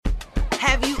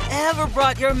Have you ever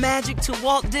brought your magic to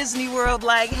Walt Disney World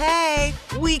like, hey,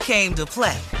 we came to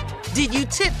play? Did you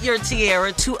tip your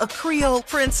tiara to a Creole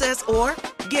princess or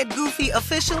get goofy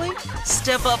officially?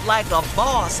 Step up like a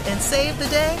boss and save the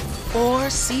day? Or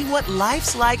see what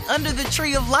life's like under the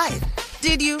tree of life?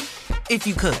 Did you? If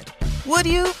you could. Would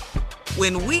you?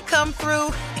 When we come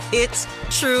through, it's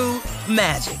true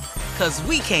magic. 'Cause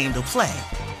we came to play.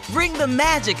 Bring the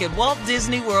magic at Walt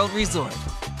Disney World Resort.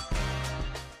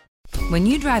 When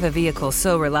you drive a vehicle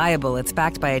so reliable it's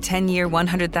backed by a 10-year,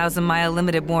 100,000-mile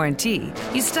limited warranty,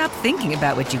 you stop thinking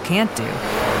about what you can't do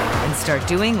and start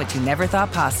doing what you never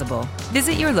thought possible.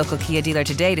 Visit your local Kia dealer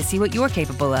today to see what you're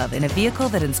capable of in a vehicle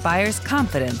that inspires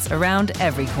confidence around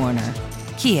every corner.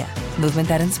 Kia, movement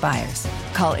that inspires.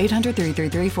 Call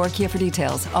 800-333-4KIA for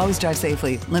details. Always drive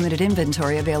safely. Limited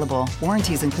inventory available.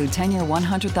 Warranties include 10-year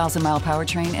 100,000-mile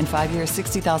powertrain and 5-year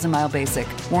 60,000-mile basic.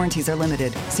 Warranties are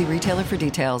limited. See retailer for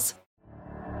details.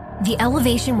 The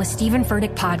Elevation with Stephen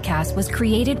Furtick podcast was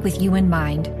created with you in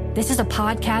mind. This is a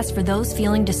podcast for those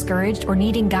feeling discouraged or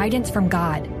needing guidance from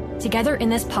God. Together in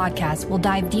this podcast, we'll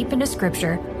dive deep into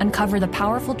Scripture, uncover the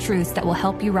powerful truths that will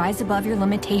help you rise above your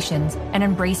limitations and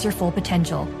embrace your full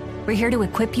potential. We're here to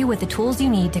equip you with the tools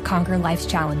you need to conquer life's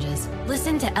challenges.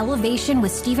 Listen to Elevation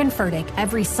with Stephen Furtick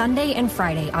every Sunday and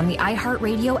Friday on the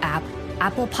iHeartRadio app,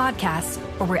 Apple Podcasts,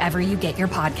 or wherever you get your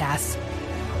podcasts.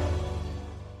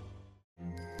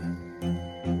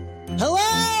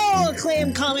 Hello,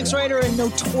 acclaimed comics writer and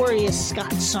notorious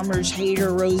Scott Summers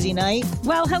hater, Rosie Knight.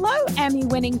 Well, hello,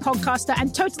 Emmy-winning podcaster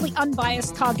and totally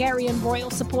unbiased Targaryen royal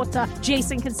supporter,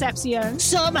 Jason Concepcion.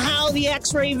 Somehow the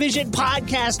X-Ray Vision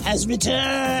podcast has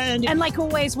returned. And like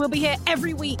always, we'll be here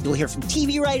every week. You'll hear from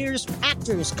TV writers,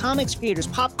 actors, comics creators,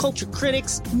 pop culture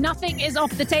critics. Nothing is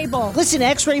off the table. Listen to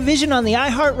X-Ray Vision on the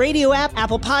iHeartRadio app,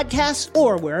 Apple Podcasts,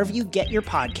 or wherever you get your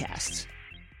podcasts.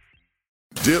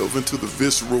 Delve into the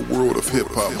visceral world of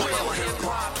hip-hop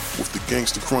with the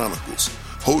Gangsta Chronicles,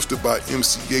 hosted by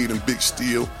MC8 and Big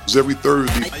Steel. Every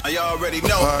Thursday, a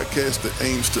podcast that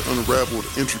aims to unravel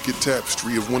the intricate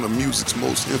tapestry of one of music's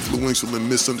most influential and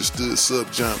misunderstood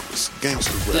subgenres,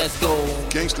 gangsta rap. Let's go.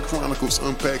 Gangsta Chronicles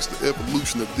unpacks the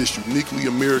evolution of this uniquely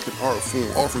American art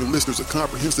form, offering listeners a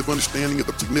comprehensive understanding of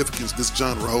the significance this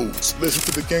genre holds. Listen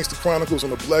to the Gangsta Chronicles on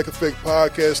the Black Effect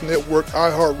Podcast Network,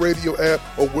 iHeartRadio app,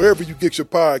 or wherever you get your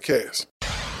podcasts.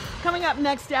 Coming up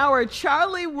next hour,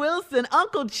 Charlie Wilson,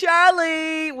 Uncle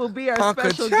Charlie, will be our Uncle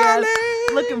special Charlie.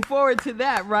 guest. Looking forward to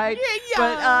that, right?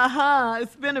 Yeah. But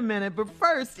it's been a minute. But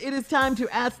first, it is time to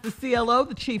ask the CLO,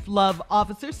 the Chief Love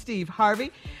Officer, Steve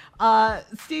Harvey.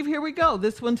 Steve, here we go.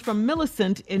 This one's from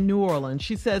Millicent in New Orleans.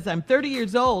 She says, I'm 30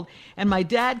 years old and my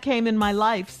dad came in my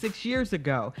life 6 years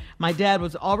ago. My dad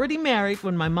was already married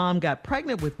when my mom got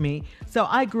pregnant with me, so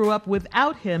I grew up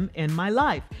without him in my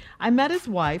life. I met his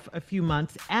wife a few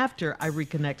months after I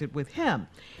reconnected with him.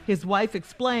 His wife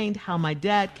explained how my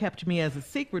dad kept me as a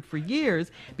secret for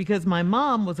years because my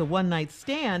mom was a one-night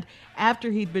stand after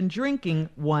he'd been drinking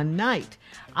one night.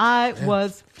 I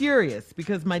was furious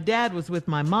because my dad was with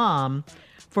my mom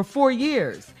for 4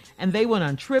 years and they went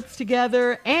on trips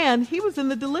together and he was in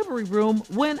the delivery room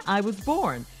when I was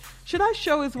born. Should I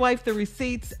show his wife the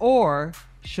receipts or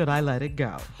should I let it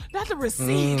go? Not the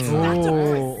receipts. I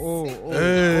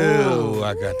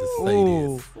got to say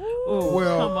this.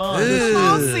 Well, come on,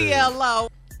 CLO.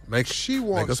 She Make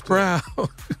wants us proud.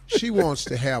 she wants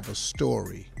to have a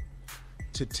story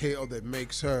to tell that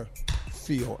makes her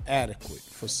feel adequate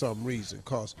for some reason.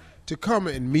 Because to come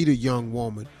and meet a young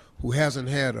woman who hasn't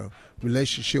had a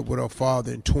relationship with her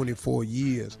father in 24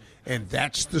 years, and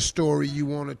that's the story you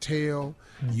want to tell,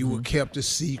 you were kept a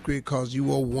secret because you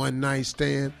were a one-night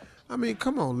stand. I mean,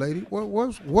 come on, lady.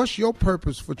 What's your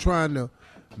purpose for trying to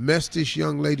mess this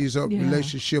young lady's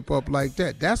relationship up like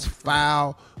that? That's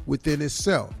foul within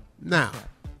itself. Now,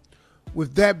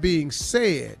 with that being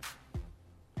said,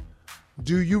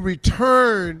 do you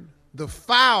return the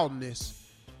foulness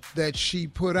that she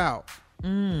put out?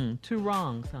 Two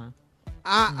wrongs, huh?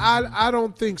 I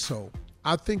don't think so.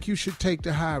 I think you should take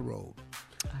the high road.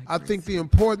 I think the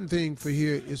important thing for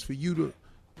here is for you to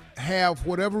have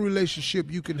whatever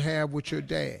relationship you can have with your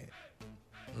dad.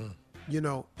 You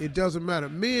know, it doesn't matter.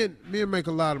 Men make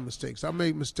a lot of mistakes. I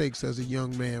make mistakes as a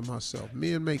young man myself.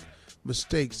 Men make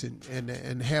mistakes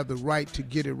and have the right to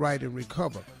get it right and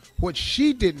recover. What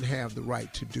she didn't have the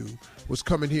right to do was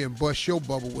come in here and bust your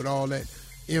bubble with all that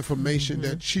information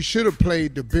that she should have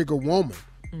played the bigger woman.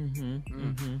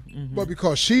 But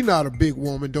because she's not a big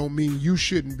woman don't mean you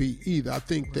shouldn't be either. I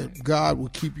think that God will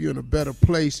keep you in a better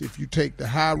place if you take the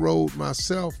high road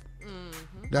myself.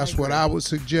 That's what I would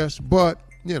suggest. But,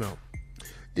 you know,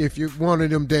 if you're one of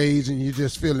them days and you're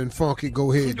just feeling funky,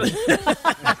 go ahead.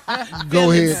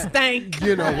 Go ahead. Stank.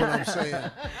 You know what I'm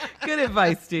saying. Good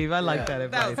advice, Steve. I like that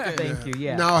advice. Thank you.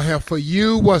 Yeah. Now, for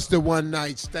you, what's the one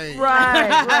night stand?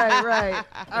 Right.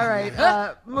 All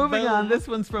right. Moving on. This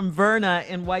one's from Verna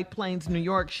in White Plains, New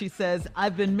York. She says,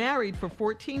 I've been married for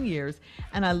 14 years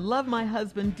and I love my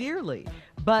husband dearly,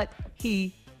 but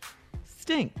he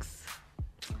stinks.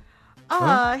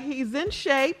 He's in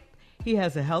shape. He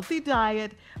has a healthy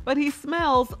diet, but he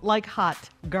smells like hot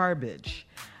garbage.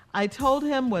 I told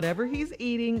him whatever he's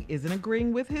eating isn't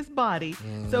agreeing with his body,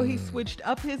 so he switched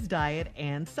up his diet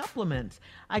and supplements.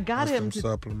 I got him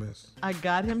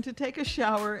to take a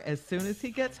shower as soon as he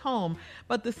gets home,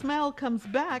 but the smell comes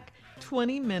back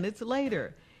 20 minutes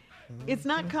later. It's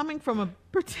not coming from a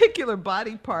particular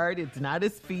body part. It's not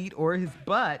his feet or his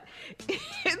butt.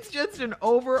 It's just an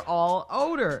overall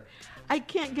odor. I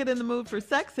can't get in the mood for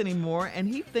sex anymore, and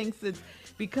he thinks it's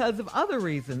because of other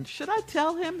reasons. Should I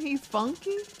tell him he's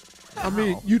funky? I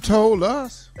mean, you told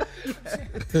us.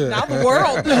 Not the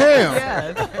world. Hell.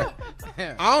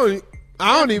 Yes. I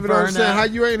don't even Verna. understand how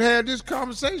you ain't had this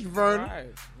conversation, Verna. Right.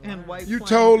 And White You Plains,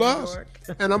 told New us. York.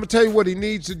 And I'm going to tell you what he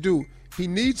needs to do. He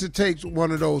needs to take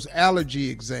one of those allergy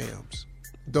exams.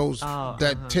 Those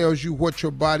that tells you what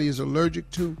your body is allergic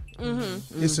to.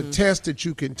 It's a test that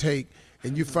you can take,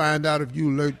 and you find out if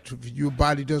your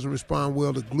body doesn't respond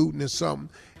well to gluten or something.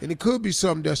 And it could be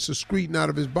something that's secreting out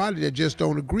of his body that just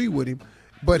don't agree with him,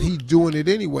 but he's doing it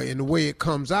anyway. And the way it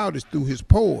comes out is through his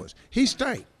pores. He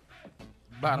stank.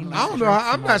 I don't know.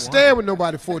 I'm not staying with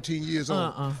nobody 14 years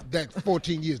old. That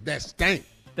 14 years, that stank.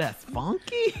 That's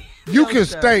funky. You can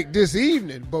stink this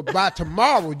evening, but by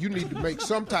tomorrow you need to make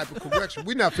some type of correction.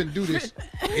 We're not finna do this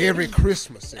every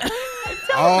Christmas.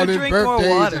 All in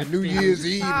birthdays and New Year's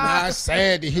Eve, and how it's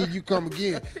sad to hear you come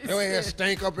again. Your ass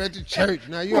stank up at the church.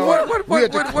 Now you we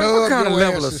at the club, what kind of your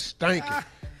level ass of is stinking.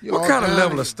 What kind of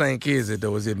level of stank is it,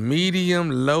 though? Is it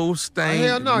medium, low stank,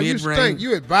 Hell no, you mid-range? stink.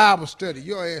 You at Bible study.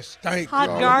 Your ass stank.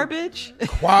 Hot garbage?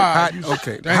 Quiet.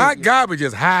 Hot garbage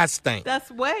is high stank.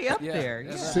 That's way up there.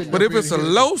 Yeah. But if it's a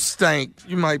low stank,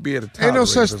 you might be at a top. Ain't no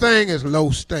such thing as low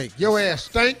stink. Your ass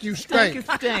stink, you stink.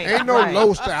 Ain't no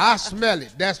low stink. I smell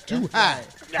it. That's too high.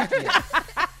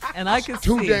 And I can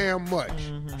too see. damn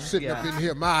much. Sitting up in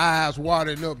here, my eyes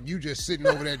watering up, you just sitting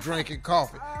over there drinking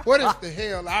coffee. What is the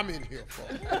hell I'm in here for?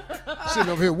 Sitting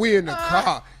over here, we in the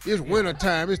car. It's winter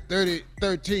time. It's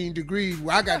 13 degrees.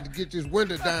 Well, I got to get this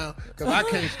winter down because I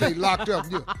can't stay locked up.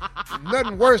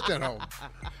 Nothing worse than a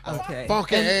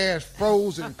funky ass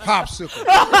frozen popsicle.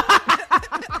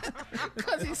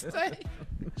 Because he stank.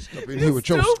 Up in here with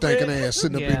your stinking ass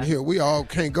sitting up in here. We all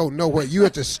can't go nowhere. You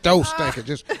at the stove stinking,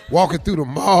 just walking through the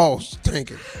mall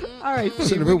stinking. All right,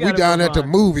 Steve, we down at the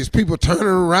movies, people turning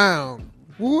around.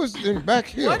 Who is back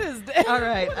here? What is that? All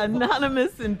right.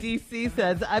 Anonymous in D.C.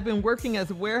 says, I've been working as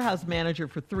a warehouse manager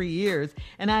for 3 years,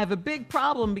 and I have a big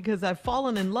problem because I've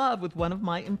fallen in love with one of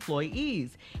my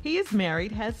employees. He is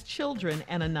married, has children,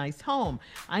 and a nice home.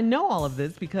 I know all of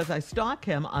this because I stalk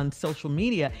him on social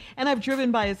media, and I've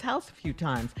driven by his house a few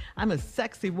times. I'm a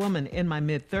sexy woman in my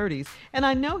mid-30s, and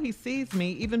I know he sees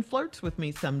me, even flirts with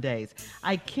me some days.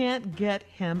 I can't get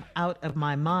him out of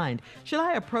my mind. Should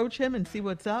I approach him and see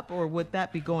what's up, or would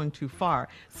that be going too far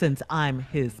since I'm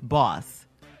his boss?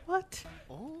 What?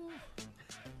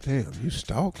 Damn, you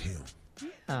stalk him.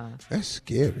 Yeah. That's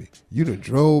scary. You done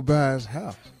drove by his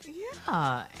house.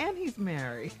 Yeah, and he's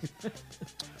married.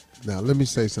 Now, let me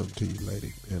say something to you,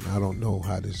 lady, and I don't know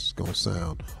how this is going to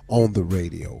sound on the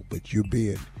radio, but you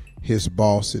being his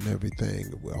boss and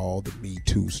everything with all the Me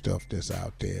Too stuff that's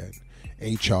out there,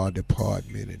 and HR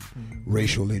department and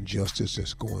racial injustice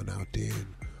that's going out there, and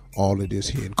all of this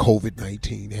here, and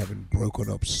COVID-19 having broken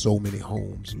up so many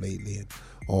homes lately, and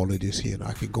all of this here, and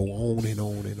I can go on and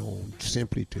on and on,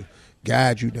 simply to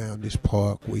guide you down this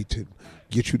parkway to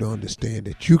get you to understand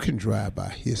that you can drive by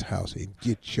his house and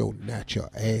get your natural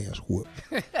ass whooped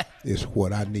is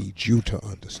what I need you to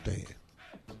understand.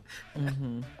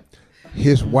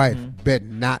 His wife bet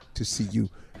not to see you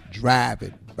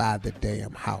driving by the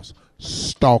damn house,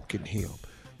 stalking him.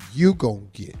 You gonna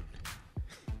get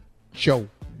your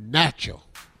natural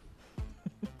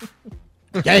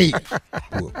ass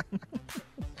whooped.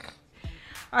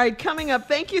 All right, coming up,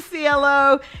 thank you,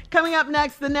 CLO. Coming up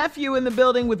next, the nephew in the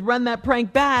building with Run That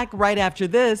Prank Back right after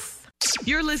this.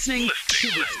 You're listening to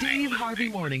the Steve Harvey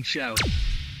Morning Show.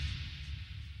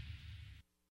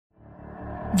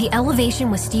 The Elevation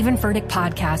with Stephen Furtick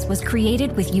podcast was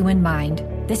created with you in mind.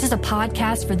 This is a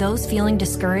podcast for those feeling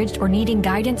discouraged or needing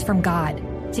guidance from God.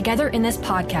 Together in this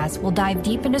podcast, we'll dive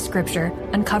deep into scripture,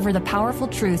 uncover the powerful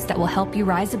truths that will help you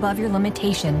rise above your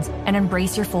limitations and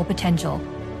embrace your full potential.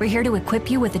 We're here to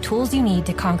equip you with the tools you need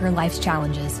to conquer life's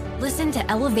challenges. Listen to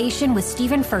Elevation with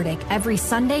Stephen Furtick every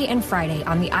Sunday and Friday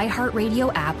on the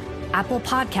iHeartRadio app, Apple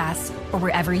Podcasts, or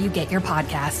wherever you get your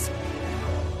podcasts.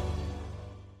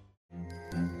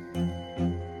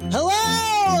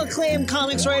 Hello, acclaimed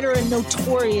comics writer and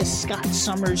notorious Scott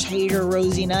Summers hater,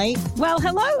 Rosie Knight. Well,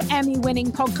 hello,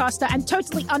 Emmy-winning podcaster and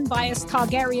totally unbiased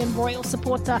Targaryen royal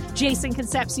supporter, Jason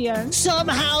Concepcion.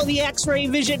 Somehow the X-Ray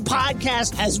Vision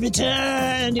podcast has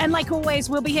returned. And like always,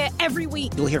 we'll be here every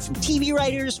week. You'll hear from TV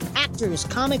writers, actors,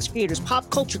 comics creators, pop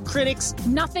culture critics.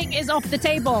 Nothing is off the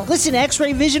table. Listen to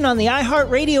X-Ray Vision on the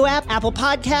iHeartRadio app, Apple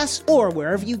Podcasts, or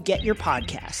wherever you get your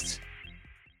podcasts.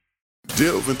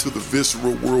 Delve into the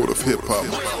visceral world of hip-hop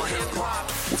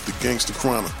with the Gangster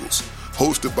Chronicles,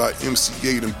 hosted by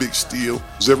MC8 and Big Steel.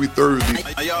 Every Thursday,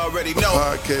 a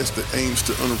podcast that aims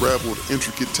to unravel the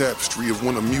intricate tapestry of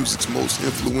one of music's most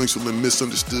influential and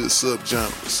misunderstood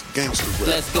subgenres, gangster rap.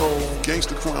 Let's go.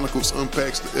 Gangster Chronicles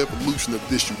unpacks the evolution of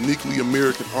this uniquely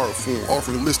American art form,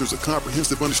 offering listeners a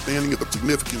comprehensive understanding of the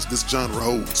significance this genre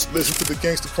holds. Listen to the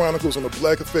Gangster Chronicles on the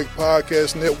Black Effect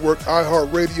Podcast Network,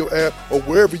 iHeartRadio app, or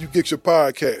wherever you get your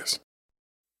podcasts.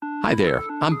 Hi there,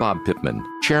 I'm Bob Pittman,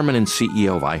 Chairman and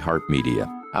CEO of iHeartMedia.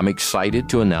 I'm excited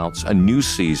to announce a new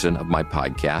season of my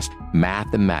podcast,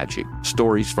 Math and Magic,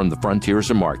 Stories from the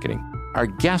Frontiers of Marketing. Our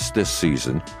guests this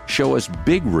season show us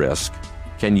big risk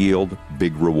can yield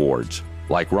big rewards,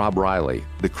 like Rob Riley,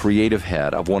 the creative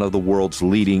head of one of the world's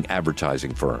leading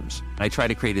advertising firms. I try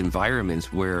to create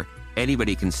environments where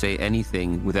anybody can say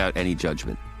anything without any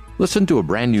judgment. Listen to a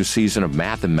brand new season of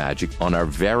Math and Magic on our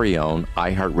very own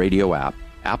iHeartRadio app,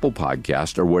 Apple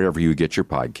Podcast, or wherever you get your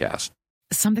podcast.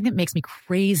 Something that makes me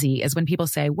crazy is when people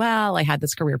say, well, I had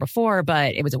this career before,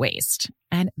 but it was a waste.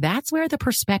 And that's where the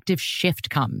perspective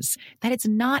shift comes, that it's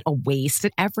not a waste,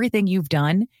 that everything you've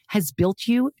done has built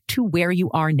you to where you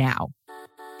are now.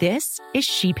 This is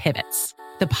She Pivots,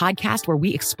 the podcast where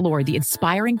we explore the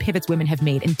inspiring pivots women have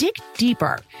made and dig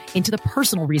deeper into the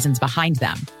personal reasons behind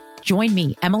them. Join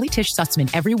me, Emily Tish Sussman,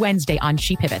 every Wednesday on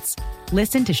She Pivots.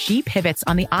 Listen to She Pivots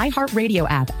on the iHeartRadio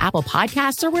app, Apple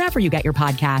Podcasts, or wherever you get your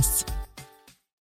podcasts.